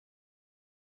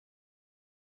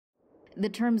The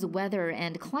terms weather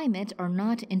and climate are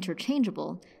not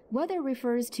interchangeable. Weather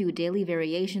refers to daily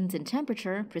variations in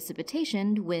temperature,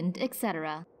 precipitation, wind,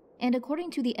 etc. And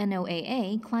according to the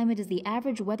NOAA, climate is the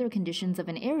average weather conditions of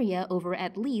an area over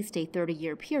at least a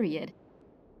 30-year period.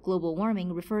 Global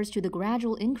warming refers to the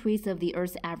gradual increase of the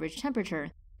Earth's average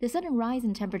temperature. The sudden rise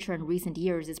in temperature in recent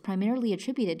years is primarily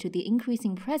attributed to the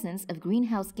increasing presence of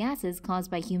greenhouse gases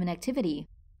caused by human activity.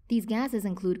 These gases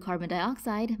include carbon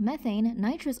dioxide, methane,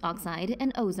 nitrous oxide,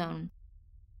 and ozone.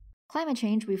 Climate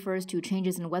change refers to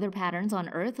changes in weather patterns on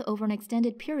Earth over an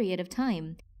extended period of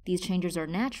time. These changes are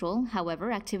natural,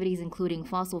 however, activities including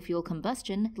fossil fuel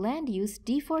combustion, land use,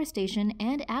 deforestation,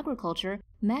 and agriculture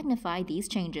magnify these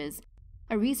changes.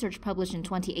 A research published in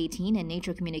 2018 in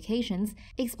Nature Communications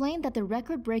explained that the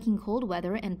record-breaking cold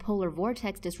weather and polar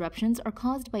vortex disruptions are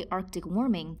caused by Arctic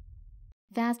warming.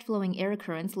 Fast-flowing air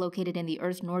currents located in the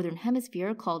Earth's northern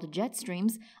hemisphere, called jet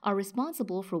streams, are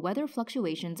responsible for weather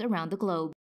fluctuations around the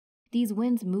globe. These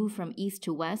winds move from east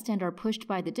to west and are pushed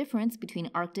by the difference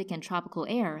between Arctic and tropical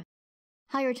air.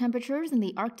 Higher temperatures in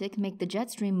the Arctic make the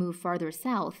jet stream move farther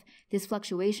south. This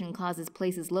fluctuation causes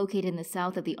places located in the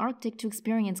south of the Arctic to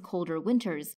experience colder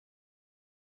winters.